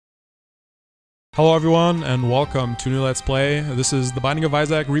Hello everyone and welcome to new Let's Play. This is The Binding of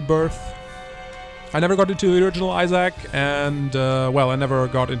Isaac Rebirth. I never got into the original Isaac and, well, I never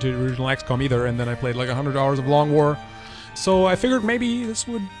got into the original XCOM either, and then I played like 100 hours of Long War. So I figured maybe this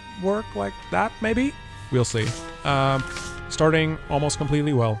would work like that, maybe? We'll see. Starting almost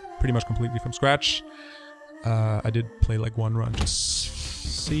completely, well, pretty much completely from scratch. I did play like one run,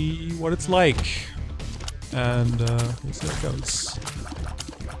 just see what it's like. And, we'll see how it goes.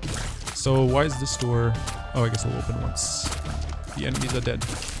 So why is this door? Oh, I guess it'll open once the enemies are dead.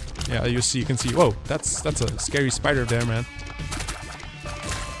 Yeah, you can see. Whoa, that's a scary spider there, man.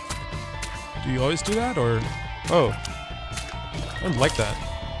 Do you always do that, or? Oh, I don't like that.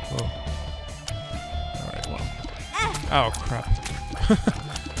 Oh. All right, well. Oh crap.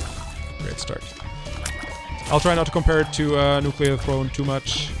 Great start. I'll try not to compare it to Nuclear Throne too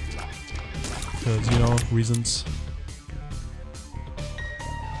much, because you know reasons.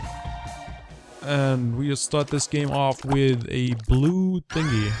 And we just start this game off with a blue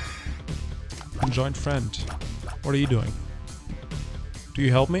thingy. Conjoined friend. What are you doing? Do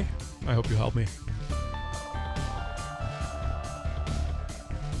you help me? I hope you help me.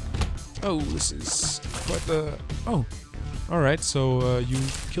 Oh, this is quite the... Oh, alright, so you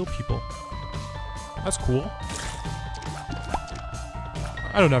kill people. That's cool.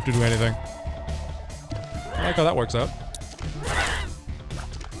 I don't have to do anything. I like how that works out.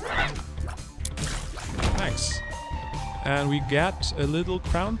 And we got a little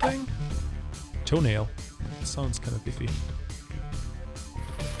crown thing? Toenail. Sounds kind of biffy.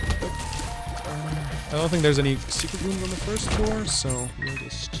 I don't think there's any secret rooms on the first floor, so we'll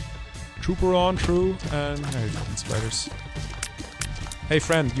just trooper on through, and there you go, spiders. Hey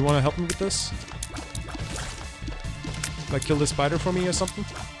friend, you wanna help me with this? Like kill this spider for me or something?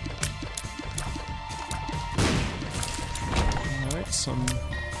 Alright, some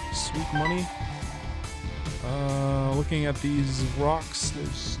sweet money. Looking at these rocks,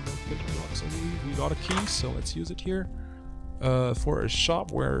 there's no good rocks I need. We got a key, so let's use it here. For a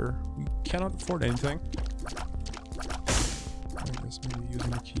shop where we cannot afford anything. I guess maybe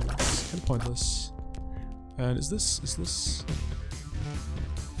using a key is kind of pointless. And is this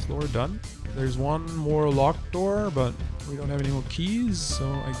floor done? There's one more locked door, but we don't have any more keys, so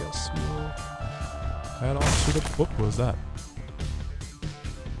I guess we'll head on to the... What was that?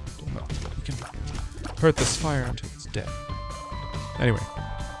 Don't know. We can hurt this fire until it's dead. Anyway.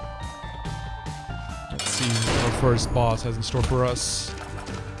 Let's see what our first boss has in store for us.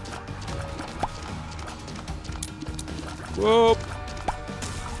 Whoa!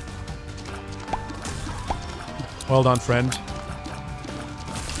 Well done, friend.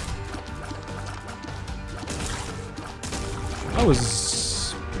 That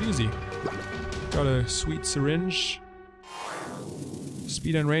was pretty easy. Got a sweet syringe.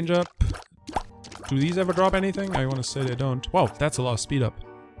 Speed and range up. Do these ever drop anything? I want to say they don't. Wow, that's a lot of speed up.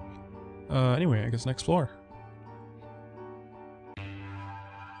 Anyway, I guess next floor.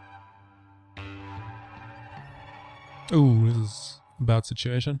 Ooh, this is a bad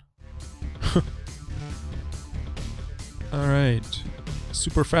situation. Alright.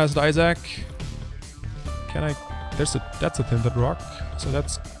 Super fast Isaac. Can I... That's a tinted rock. So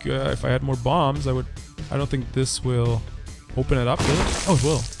that's good. If I had more bombs, I don't think this will open it up, will it? Oh, it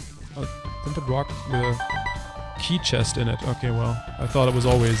will. Oh, tinted rock with a key chest in it. Okay, well, I thought it was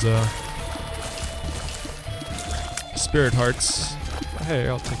always spirit hearts. Hey,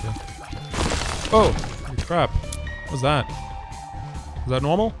 I'll take it. Oh, crap! What's that? Is that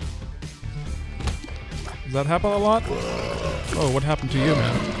normal? Does that happen a lot? Oh, what happened to you,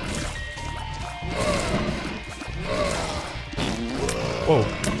 man? Whoa.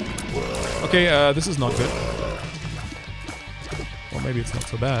 Okay, this is not good. Well, maybe it's not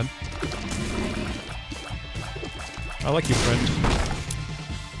so bad. I like you, friend.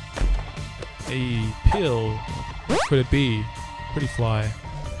 A pill. What could it be? Pretty fly.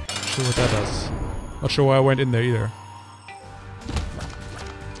 Not sure what that does. Not sure why I went in there either.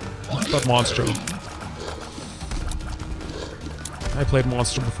 But Monstro. I played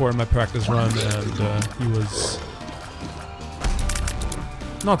Monster before in my practice run, and he was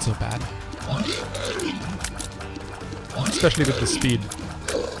not so bad. Especially with the speed.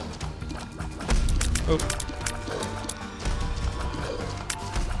 Oh.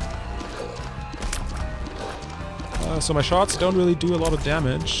 So my shots don't really do a lot of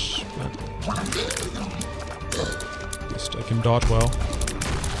damage, but at least I can dodge well.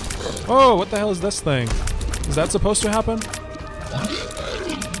 Oh, what the hell is this thing? Is that supposed to happen?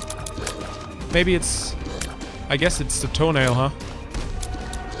 Maybe it's... I guess it's the toenail, huh?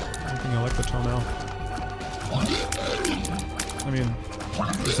 I think I like the toenail. I mean,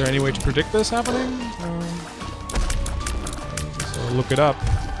 Is there any way to predict this happening? So look it up.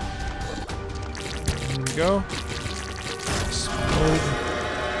 Here we go. Explode.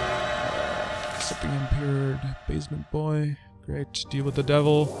 Something impaired. Basement boy. Great. Deal with the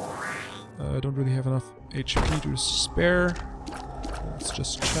devil. I don't really have enough HP to spare. It's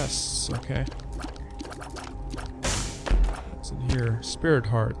just chests, okay. What's in here? Spirit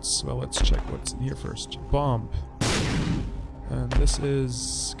hearts. Well, let's check what's in here first. Bomb. And this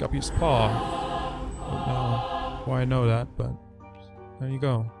is Guppy's paw. I don't know why I know that, but there you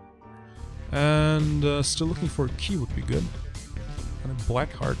go. And still looking for a key would be good. And a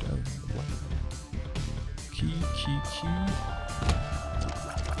black heart. Key.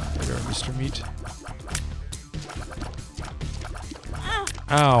 There, Mr. Meat.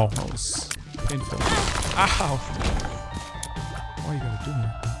 Ow, that was painful. Ow! What are you gonna do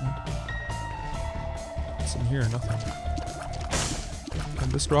here? What's in here? Nothing. Can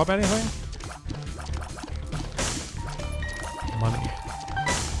this drop anything? Money.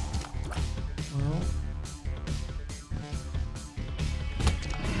 Well,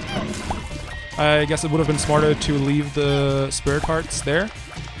 I guess it would have been smarter to leave the spirit hearts there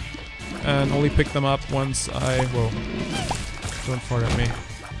and only pick them up once I... Whoa. Don't fart at me.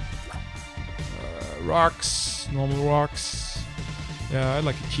 Rocks. Normal rocks. Yeah, I'd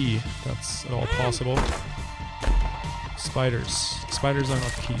like a key. If that's at all possible. Spiders. Spiders are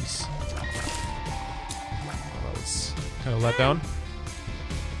not keys. That was kind of let down.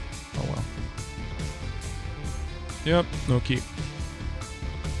 Oh well. Yep, no key.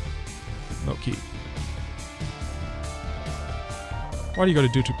 No key. What do you gotta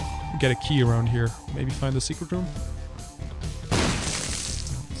do to get a key around here? Maybe find the secret room?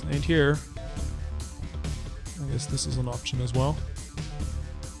 It ain't here. I guess this is an option as well.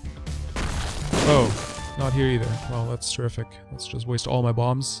 Oh, not here either. Well, that's terrific. Let's just waste all my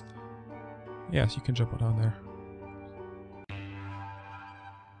bombs. Yes, you can jump down there.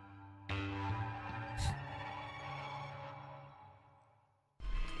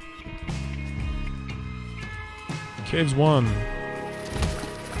 Caves 1.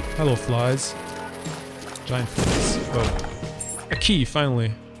 Hello, flies. Giant flies. Oh. A key,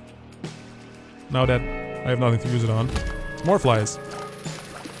 finally. Now that I have nothing to use it on. More flies.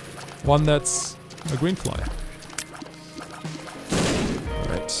 One that's a green fly.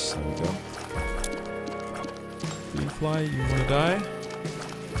 Alright, there we go. Green fly, you wanna die?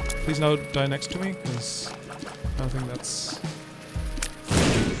 Please now die next to me, because I think that's...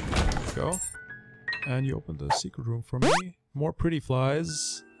 There we go. And you opened the secret room for me. More pretty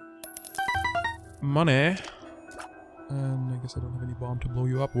flies. Money. And I guess I don't have any bomb to blow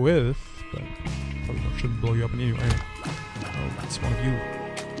you up with, but probably shouldn't blow you up anyway. Oh, that's one of you.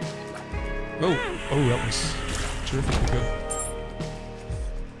 Oh, that was terrifically good.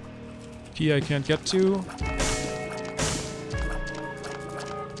 Key I can't get to.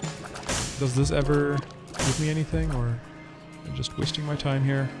 Does this ever give me anything, or I'm just wasting my time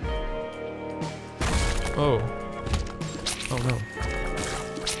here? Oh. Oh no.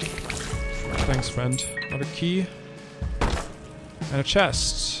 Thanks, friend. Another key. And a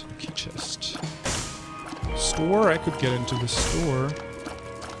chest. A key chest. Store? I could get into the store.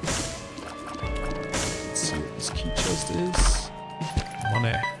 Let's see what this key chest is.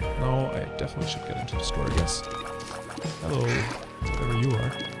 Money. No, I definitely should get into the store, I guess. Hello. Whatever you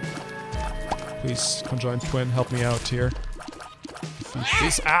are. Please, Conjoined Twin, help me out here.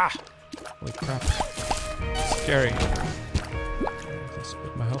 This. Ah! Holy crap. Scary. Let's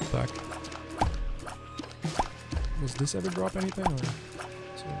put my health back. Does this ever drop anything, or is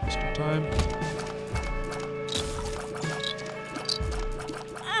it just in time?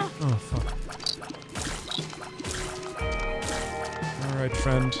 Oh, fuck. Alright,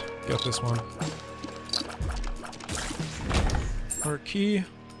 friend. Get this one. Our key.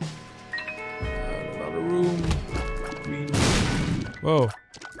 And another room. Green. Whoa.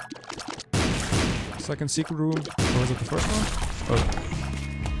 Second secret room. Or was it the first one? Oh.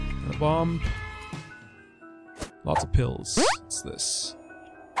 And a bomb. Lots of pills. What's this?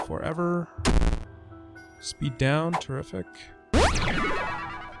 Forever. Speed down. Terrific.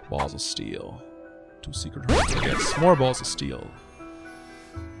 Balls of steel. 2 secret hearts, I guess. More balls of steel.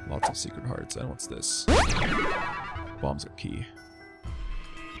 Lots of secret hearts. And what's this? Bombs are key.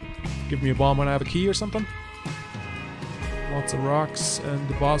 Give me a bomb when I have a key or something? Lots of rocks and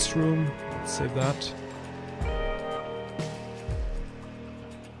the boss room. Let's save that.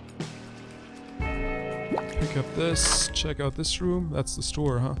 Pick up this. Check out this room. That's the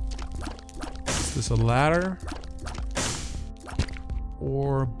store, huh? Is this a ladder?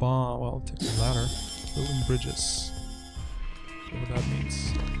 Or bomb? Well, I'll take the ladder. Building bridges. Whatever that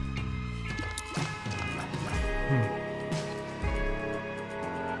means.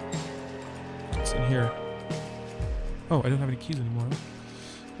 What's in here? Oh, I don't have any keys anymore.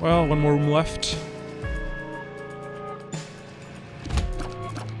 Well, one more room left.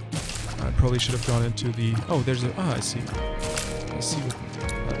 I probably should have gone into the... Oh, there's a... Ah, I see. I see what...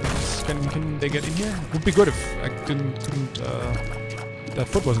 can they get in here? It would be good if I couldn't... that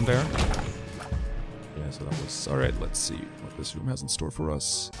foot wasn't there. Yeah, so that was... Alright, let's see what this room has in store for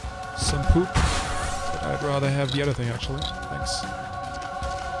us. Some poop. But I'd rather have the other thing, actually. Thanks.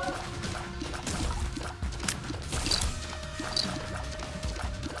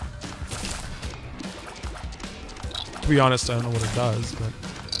 To be honest, I don't know what it does, but...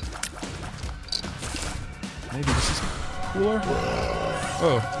 Maybe this is cooler?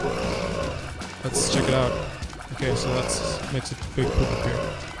 Oh. Let's check it out. Okay, so that makes a big poop up here.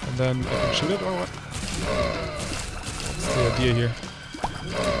 And then I can shoot it, or what? What's the idea here?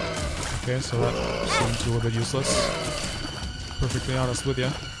 Okay, so that seems a little bit useless. Perfectly honest with ya.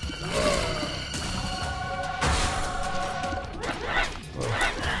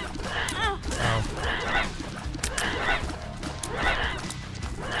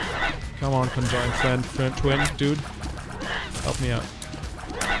 Come on, conjoined friend, twin, dude. Help me out.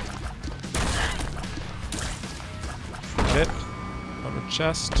 Hit. On a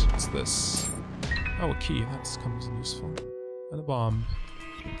chest. What's this? Oh, a key. That comes in useful. And a bomb.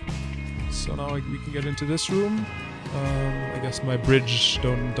 So now we can get into this room. I guess my bridge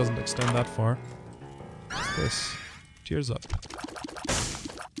doesn't extend that far. What's this? Tears up.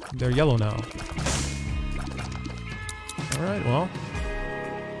 They're yellow now. Alright, well.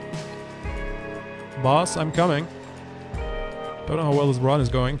 Boss, I'm coming. Don't know how well this run is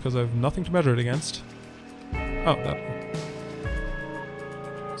going, because I have nothing to measure it against. Oh, that one.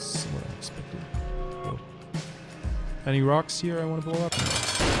 Somewhere unexpected. Oh. Any rocks here I want to blow up?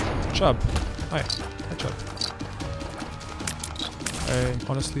 Chub. Hi. Hi, Chub. I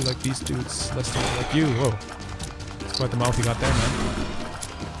honestly like these dudes less than I like you. Whoa. That's quite the mouth you got there, man.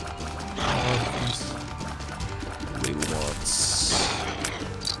 These little ones.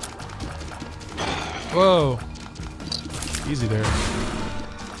 Whoa! Easy there.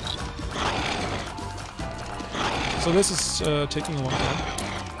 So this is taking a long time.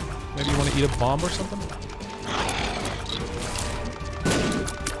 Maybe you want to eat a bomb or something?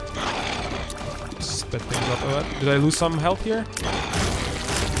 Spit things up. Oh, did I lose some health here?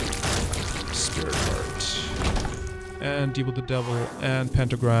 Spirit heart. And deal with the devil. And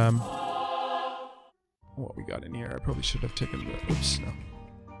pentagram. What we got in here? I probably should have taken the... Oops, no.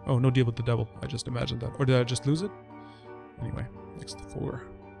 Oh, no deal with the devil. I just imagined that. Or did I just lose it? Anyway, next floor.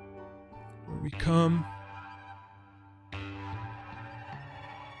 Here we come.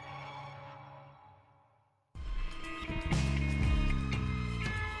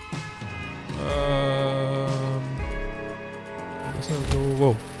 I guess I'll go...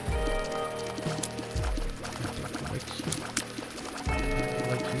 Whoa.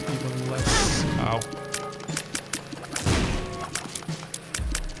 Like even less... Ow.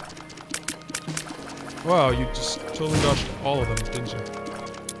 Wow, you just totally dodged all of them, didn't you?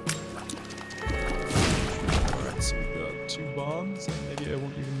 Alright, so we got 2 bombs, and maybe I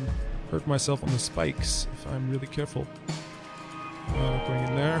won't even hurt myself on the spikes if I'm really careful. Going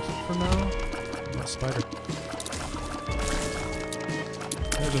in there for now. Oh, spider.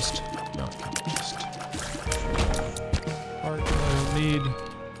 Can I just... No, I can't just... Heart, I don't need.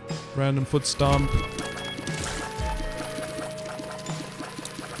 Random foot stomp.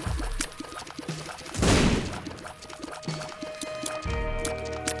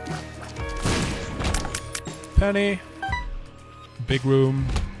 Penny. Big room.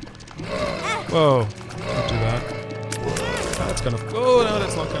 Whoa. Don't do that. That's kind of... Oh, no,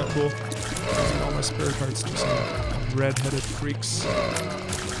 that's not kind of cool. Using all my spirit cards to some red-headed freaks.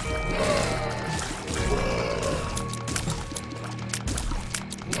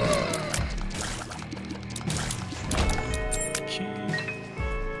 Key.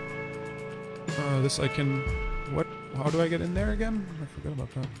 This I can... What? How do I get in there again? I forgot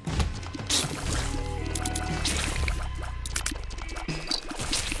about that.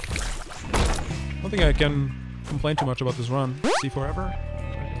 I don't think I can complain too much about this run. See forever? I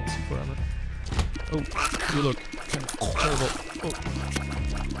don't see forever. Oh, you look kind of terrible. Oh.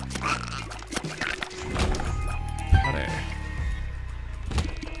 Honey.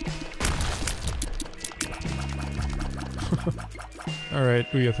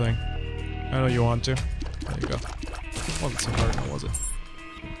 Alright, do your thing. I know you want to. There you go. Wasn't so hard, now was it?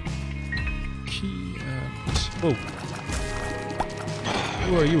 Key and... Oh!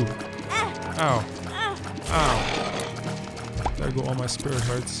 Who are you? Ow. Ow. There go all my spirit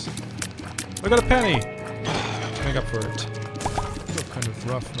hearts. I got a penny! To make up for it. You're kind of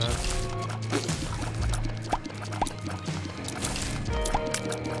rough, man.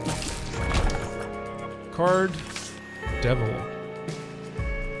 Card. Devil.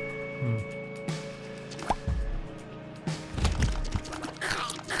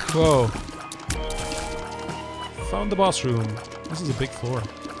 Whoa. Found the boss room. This is a big floor.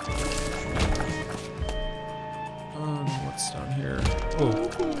 What's down here? Oh.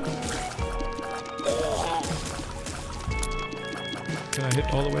 Can I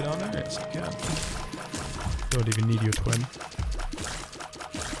hit all the way down there? Yes, I can. Don't even need your twin.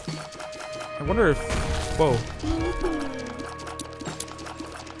 I wonder if... Whoa.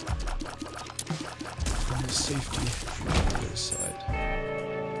 Safety from the other side.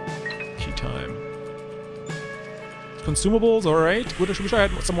 Key time. Consumables, alright. Wish I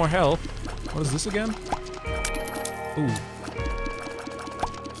had some more health. What is this again? Ooh.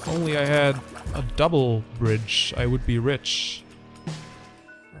 If only I had a double bridge, I would be rich.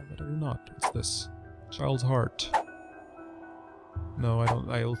 But I do not. What's this? Child's heart. No, I don't.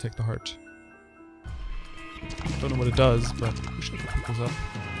 I'll take the heart. Don't know what it does, but we should pick those up.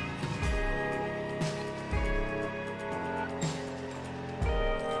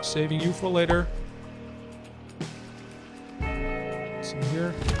 Saving you for later. What's in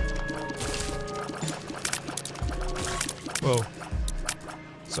here? Whoa.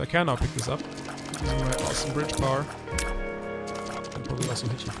 So I cannot pick this up using my awesome bridge power. I'll probably also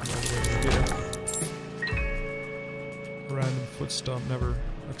hit you from all the way over here. Random foot stomp never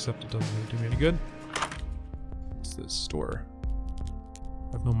accepted, doesn't really do me any good. What's this? Store.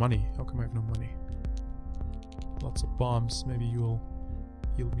 I have no money. How come I have no money? Lots of bombs. Maybe you'll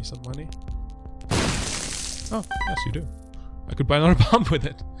yield me some money. Oh, yes you do. I could buy another bomb with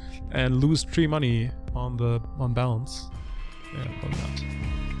it and lose 3 money on balance. Yeah, probably not.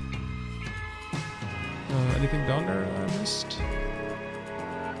 Anything down there that I missed?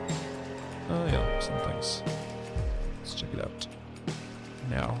 Yeah, some things. Let's check it out.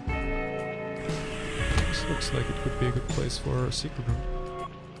 Now. This looks like it could be a good place for a secret room.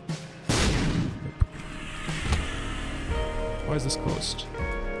 Nope. Why is this closed?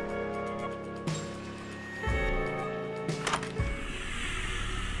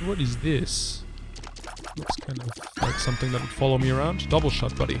 What is this? Looks kind of like something that would follow me around. Double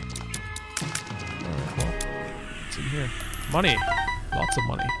shot, buddy. Alright, well, what's in here? Money! Lots of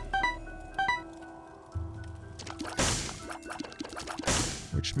money.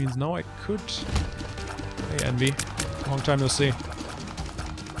 Which means now I could... Hey, Envy. Long time no see.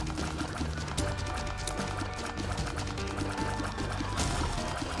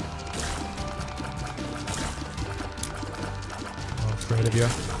 Oh, afraid of you.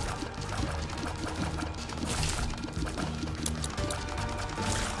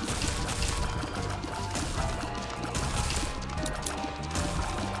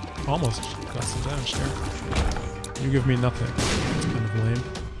 Almost got some damage there. You give me nothing. That's kind of lame.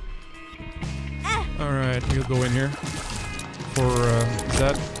 Alright, we'll go in here. For, is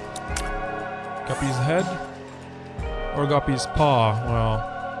that Guppy's head? Or Guppy's paw? Well...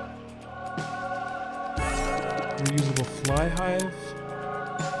 Reusable fly hive?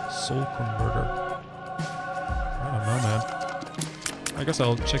 Soul converter. I don't know, man. I guess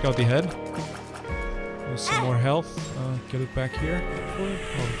I'll check out the head. There's some more health. Get it back here, hopefully.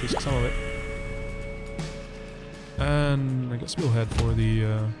 Well, at least some of it. And I guess we'll head for the...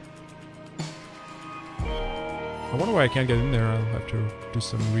 I wonder why I can't get in there. I'll have to do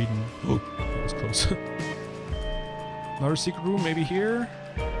some reading. Oh, that was close. Another secret room, maybe here?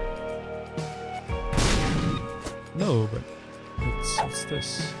 No, but... What's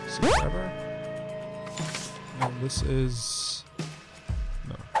this? Secret ever? No, this is...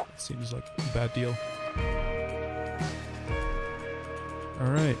 No, it seems like a bad deal.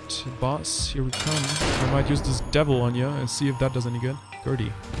 Alright, boss, here we come. I might use this devil on you and see if that does any good.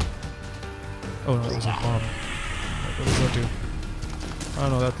 Gertie. Oh no, that was a bomb. What does that do? Oh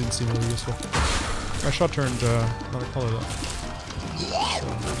no, that didn't seem really useful. My shot turned another color though. So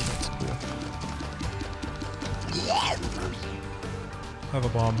that's cool. I have a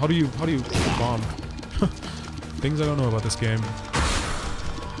bomb. How do you shoot a bomb? Things I don't know about this game.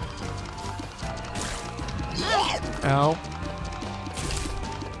 Ow.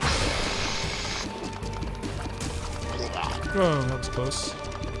 Oh, that was close.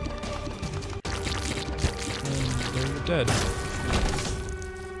 And they're dead.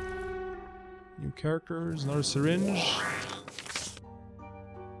 New characters, another syringe.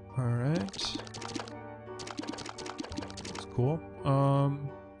 Alright. That's cool.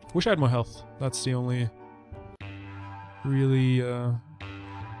 Wish I had more health. That's the only really...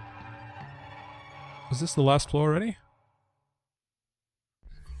 Is this the last floor already?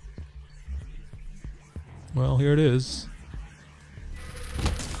 Well, here it is.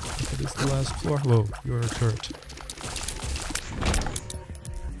 If it is the last floor... Whoa, you're a turret.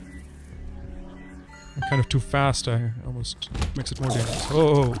 I'm kind of too fast, I almost makes it more dangerous.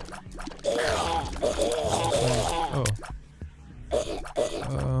 Oh! Oh.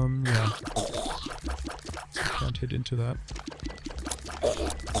 Yeah. Can't hit into that.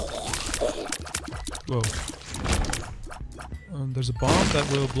 Whoa. There's a bomb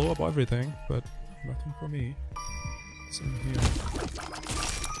that will blow up everything, but nothing for me. What's in here?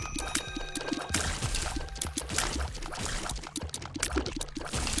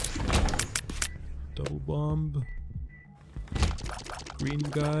 Double bomb. Green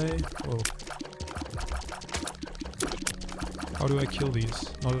guy. Whoa. How do I kill these?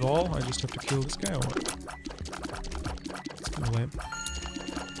 Not at all? I just have to kill this guy or what? It's kind of lame.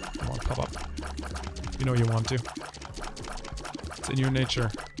 Come on, pop up. You know you want to. It's in your nature.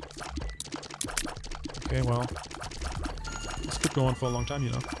 Okay, well. This could go on for a long time,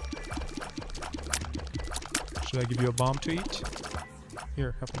 you know. Should I give you a bomb to eat?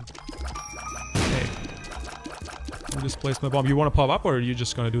 Here, have one. Hey. Let me displace my bomb. You want to pop up or are you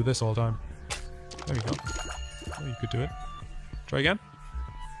just going to do this all the time? There we go. Oh, you could do it. Try again?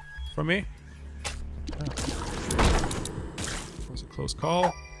 From me? Oh. That was a close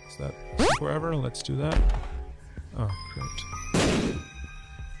call. Is that forever? Let's do that. Oh, great.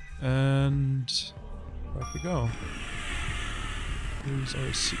 And back we go. Here's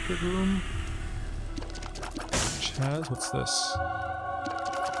our secret room. Which has, what's this?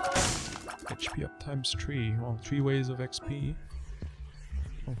 HP up times 3. Well, 3 ways of XP.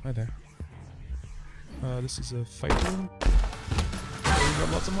 Oh, hi there. This is a fight room. We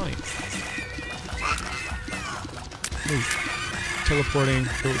got lots of money. Ooh. Teleporting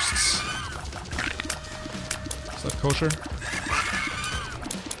ghosts. Is that kosher?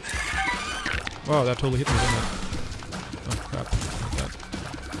 Wow, that totally hit me, didn't it? Oh crap. Like that.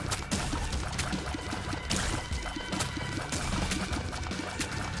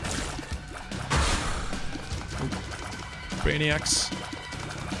 Ooh. Brainiacs.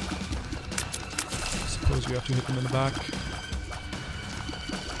 Suppose you have to hit them in the back.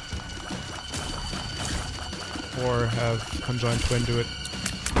 Or have Conjoined Twin do it.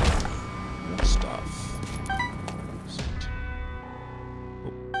 Good stuff. Sweet.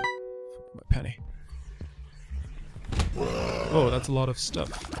 Oh, my penny. Oh, that's a lot of stuff.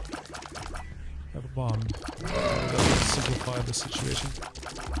 I have a bomb. That would simplify the situation.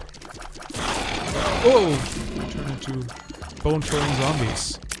 Oh! Turn into bone-throwing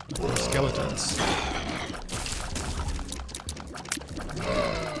zombies. Or skeletons.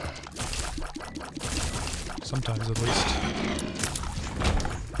 Sometimes, at least.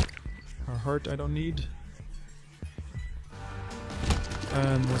 Our heart I don't need.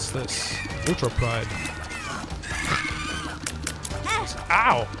 And what's this? Ultra Pride.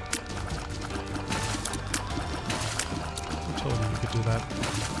 Ow! Who told you could do that?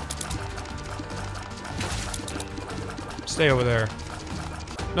 Stay over there.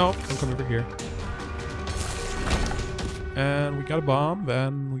 No, don't come over here. And we got a bomb,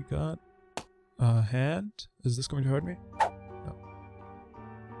 and we got a hand. Is this going to hurt me? No.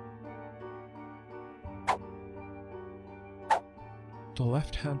 The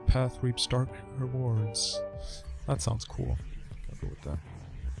left-hand path reaps dark rewards. That sounds cool. I'll go with that.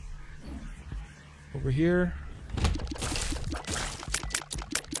 Over here.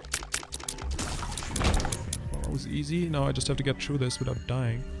 Well, that was easy. No, I just have to get through this without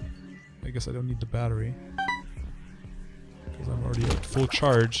dying. I guess I don't need the battery. Because I'm already at full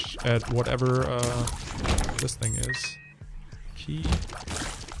charge at whatever this thing is. Key.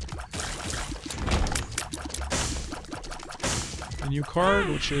 A new card,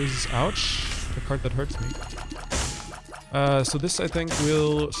 which is, ouch, the card that hurts me. So this I think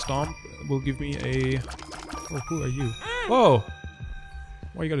will give me a... Oh, who are you? Whoa!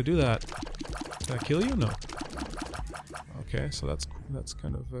 Why you gotta do that? Did I kill you? No. Okay, so that's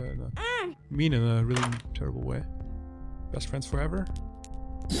kind of mean in a really terrible way. Best friends forever?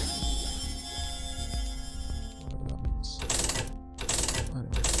 Whatever that means. Anyway,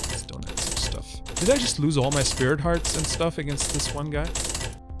 let's donate some stuff. Did I just lose all my spirit hearts and stuff against this one guy?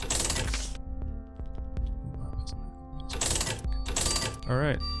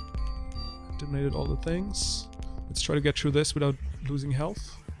 Alright. Donated all the things. Let's try to get through this without losing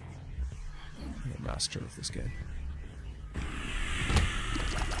health. I'm a master of this game.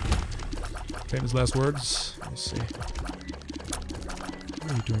 Famous last words. Let's see.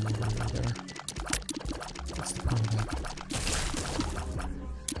 What are you doing over there? What's the point of that?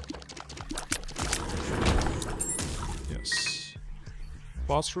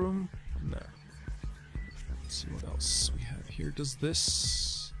 boss room? No. Let's see what else we have here. Does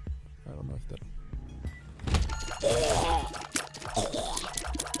this... I don't know if that...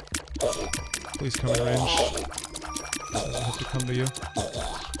 Please come in range. I have to come to you.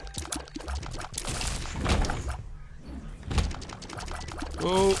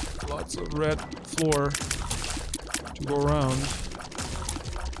 Oh, lots of red floor to go around.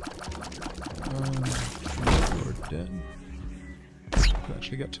 You're dead. I can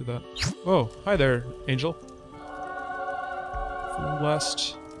actually get to that. Oh, hi there, Angel. Full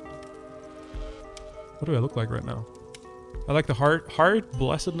blast. What do I look like right now? I like the heart,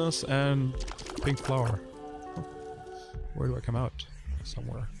 blessedness, and pink flower. Oh. Where do I come out?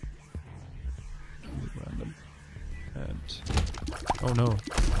 Somewhere. Random. And... oh no.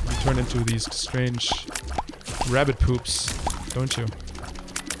 You turn into these strange rabbit poops, don't you?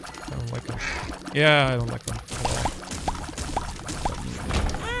 I don't like them. Yeah, I don't like them at all.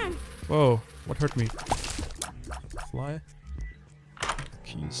 Whoa, what hurt me? Fly?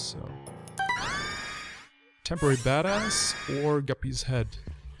 Keys, so... temporary badass or Guppy's head?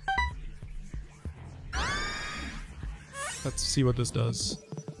 Let's see what this does.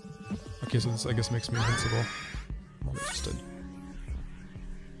 Okay, so this I guess makes me invincible. I'm not interested.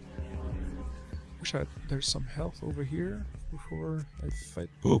 Wish there's some health over here before I fight.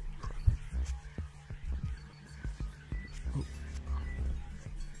 Oh, crap. Oh.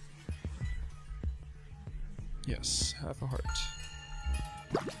 Yes, half a heart.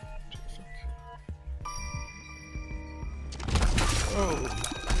 Terrific. Oh,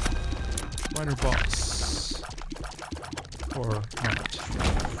 minor boss. Or not.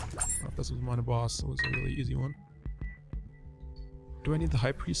 If this was a minor boss, it was a really easy one. Do I need the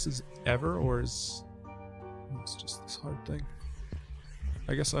High Priestess ever, or is it's just this hard thing?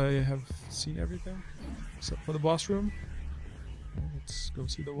 I guess I have seen everything except for the boss room. Well, let's go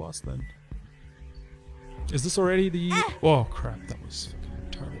see the boss then. Is this already the... oh crap, that was fucking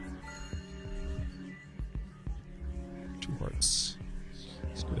retarded. 2 hearts.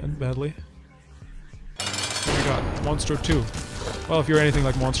 This could end badly. What we got? Monstro 2. Well, if you're anything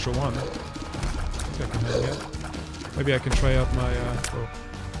like Monstro 1, I think I can handle it. Maybe I can try out my, oh.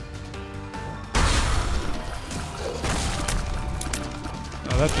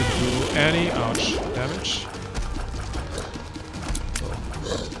 That didn't do any, ouch, damage. Oh.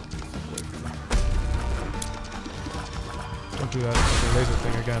 Don't do that laser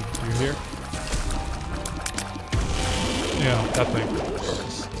thing again. Do you hear? Yeah, that thing.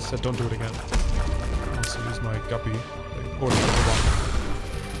 I said don't do it again. I'll also use my guppy. Or the bomb.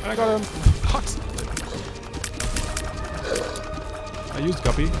 And I got him! Hot! I used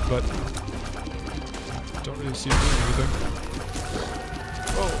guppy, but don't really see it doing anything.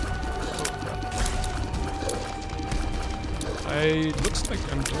 Oh crap. Looks like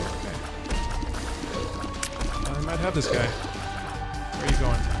I'm doing okay. I might have this guy. Where are you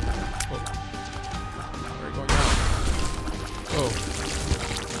going? Oh. Where are you going now? Oh.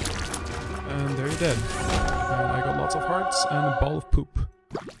 And there you're dead. And I got lots of hearts and a ball of poop.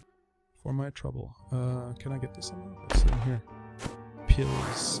 For my trouble. Can I get this in? It's in here.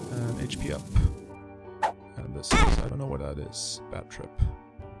 Pills and HP up. And this is, I don't know what that is. Bad trip.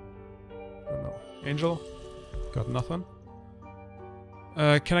 I don't know. Angel? Got nothing.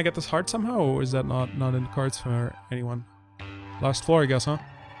 Can I get this heart somehow, or is that not in the cards for anyone? Last floor, I guess, huh?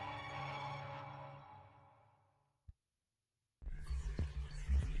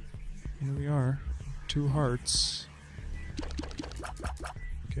 Here we are. 2 hearts.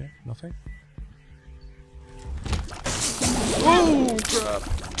 Okay, nothing. Oh crap!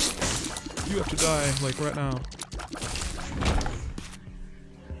 You have to die, like right now.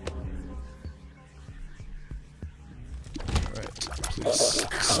 Alright, please.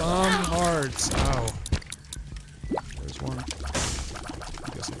 Some hearts! Ow. There's one. I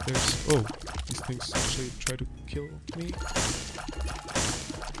guess if there's... oh, these things actually try to kill me.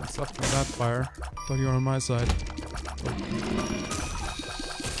 What's up from that fire? Thought you were on my side. Oh.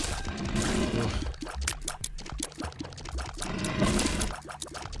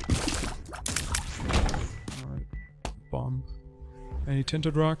 Bomb. Any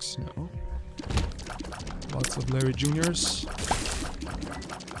tinted rocks? No. Lots of Larry Juniors.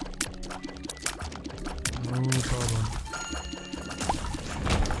 No problem.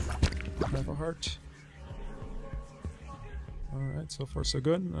 Have a heart. Alright, so far so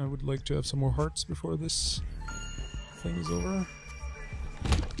good. I would like to have some more hearts before this thing is over.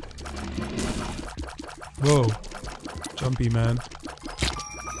 Whoa. Jumpy man.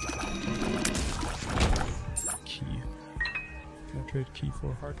 Trade key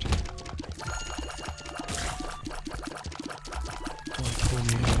for heart. pull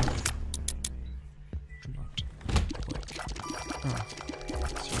me in. Do not like. Ah.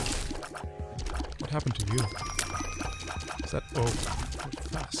 What happened to you? Is that? Oh,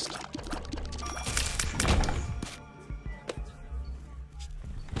 fast.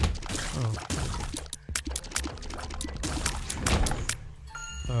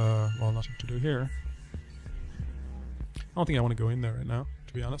 Oh. Well, nothing to do here. I don't think I want to go in there right now,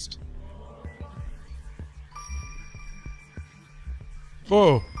 to be honest.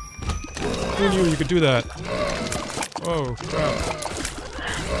 Whoa! Who knew you could do that? Oh, crap.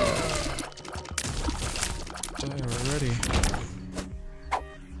 Die already.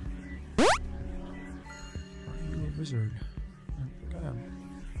 Are you a wizard? I think I am.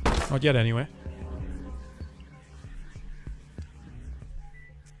 Not yet, anyway.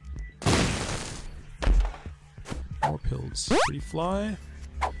 More pills. Free fly.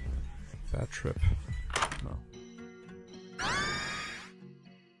 Bad trip. No.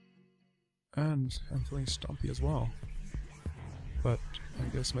 And I'm feeling stumpy as well. But I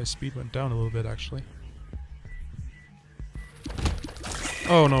guess my speed went down a little bit, actually.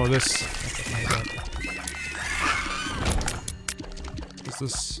 Oh no, this... Does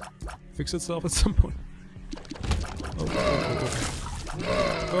this fix itself at some point?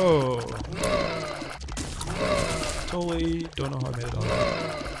 Oh. Totally don't know how I made it on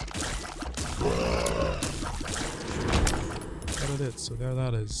that. But it is, so there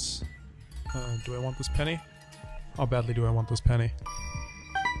that is. Do I want this penny? How badly do I want this penny?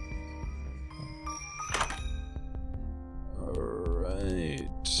 Alright.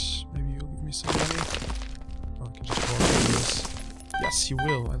 Maybe you'll give me some money? Oh, I can just borrow this. Yes, you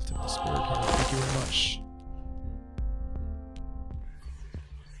will. I'll take the spirit card. Thank you very much.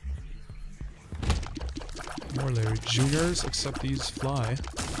 More Larry Juniors, except these fly.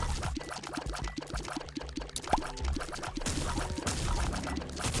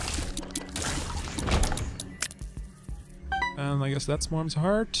 And I guess that's Mom's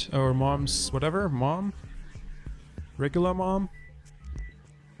heart, or Mom's whatever, Mom? Regular Mom?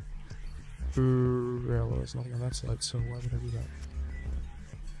 Yeah, well, there's nothing on that side, so why would I do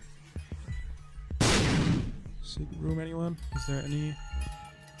that? Secret room, anyone? Is there any...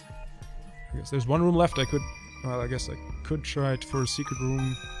 I guess there's one room left. I could... Well, I guess I could try it for a secret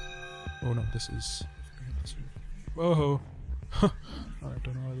room. Oh no, this is... Whoa! Alright,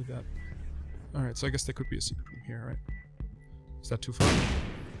 don't know how I did that. Alright, so I guess there could be a secret room here, right? Is that too far?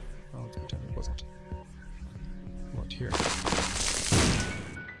 Oh, let's pretend it wasn't. What here?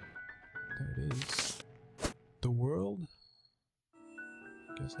 There it is. The world?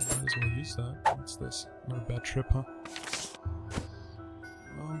 I guess I might as well use that. What's this? Not a bad trip, huh?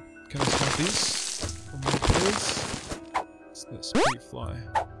 Well, can I start these? More pills? What's this? Free fly.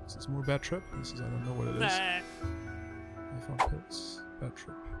 Is this more bad trip? This is, I don't know what it is. I found pills. Bad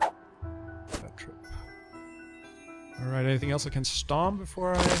trip. Bad trip. Alright, anything else I can stomp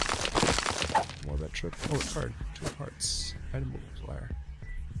before I... More bad trip. Oh, a card. 2 hearts. Item multiplier.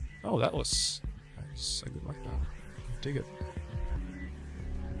 Oh, that was nice. I did like that. I dig it.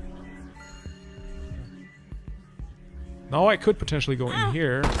 Now I could potentially go in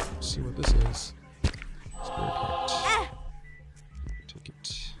here. See what this is. Spirit heart. Take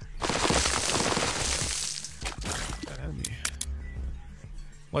it. Enemy.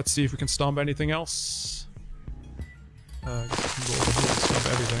 Let's see if we can stomp anything else. I guess we can go over here and stomp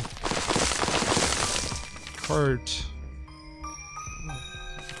everything. Card.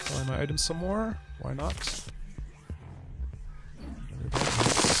 Buy my items some more. Why not?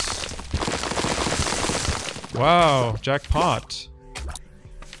 Wow, jackpot.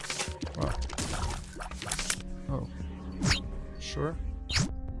 Wow. Oh. Sure.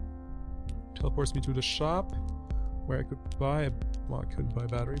 Teleports me to the shop where I could buy a... Well, I couldn't buy a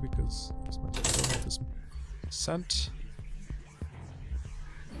battery because I don't have this scent.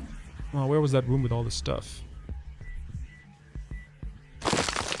 Oh, where was that room with all this stuff?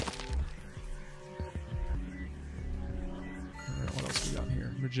 Alright, what else we got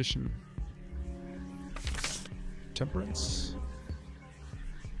here? Magician. Temperance.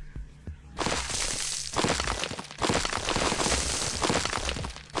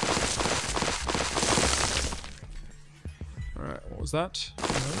 Alright, what was that?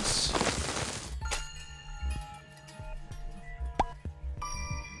 Nice.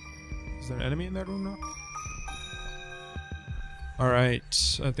 Is there an enemy in that room now?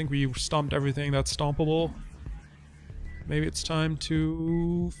 Alright, I think we stomped everything that's stompable. Maybe it's time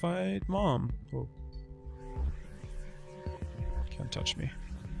to fight Mom. Oh. Can't touch me.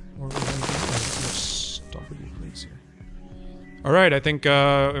 Or stompable things here. Alright, I think,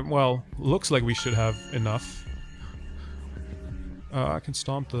 well, looks like we should have enough. I can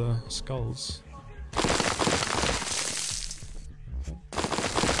stomp the skulls.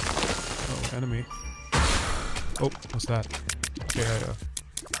 Oh, enemy. Oh, what's that? Okay,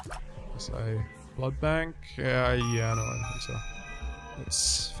 blood bank? Yeah, no, I don't think so.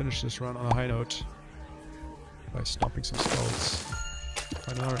 Let's finish this run on a high note by stomping some skulls.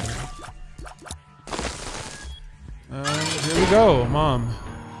 Find another enemy. And here we go, Mom.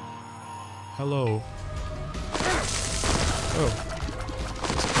 Hello. Oh.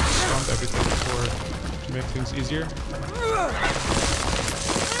 Stomp everything to make things easier.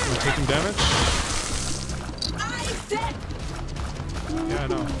 We're taking damage. Yeah,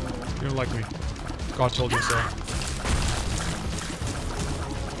 no. You don't like me. God told you so.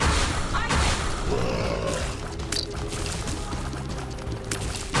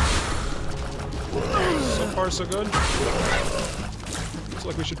 So far, so good. Looks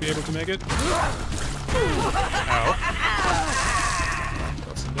like we should be able to make it. Ow.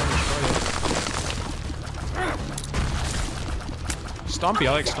 Got some damage right. Stompy,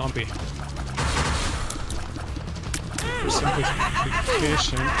 I like Stompy. For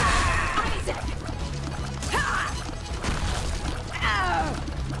simplification.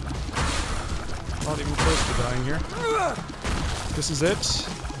 Not even close to dying here. This is it.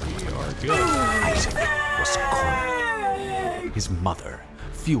 We are good. Isaac was cold. His mother,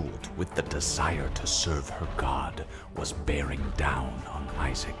 fueled with the desire to serve her God, was bearing down on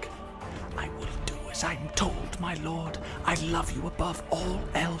Isaac. I will do as I'm told, my lord. I love you above all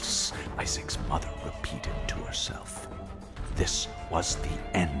else, Isaac's mother repeated to herself. This was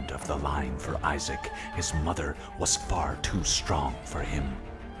the end of the line for Isaac. His mother was far too strong for him.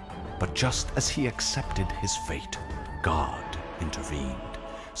 But just as he accepted his fate, God intervened,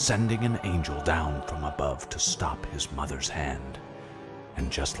 sending an angel down from above to stop his mother's hand. And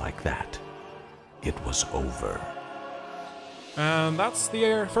just like that, it was over. And that's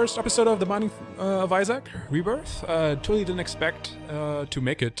the first episode of The Binding of Isaac, Rebirth. Totally didn't expect to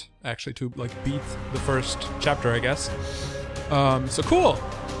make it, actually, to like beat the first chapter, I guess. So cool!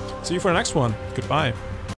 See you for the next one. Goodbye.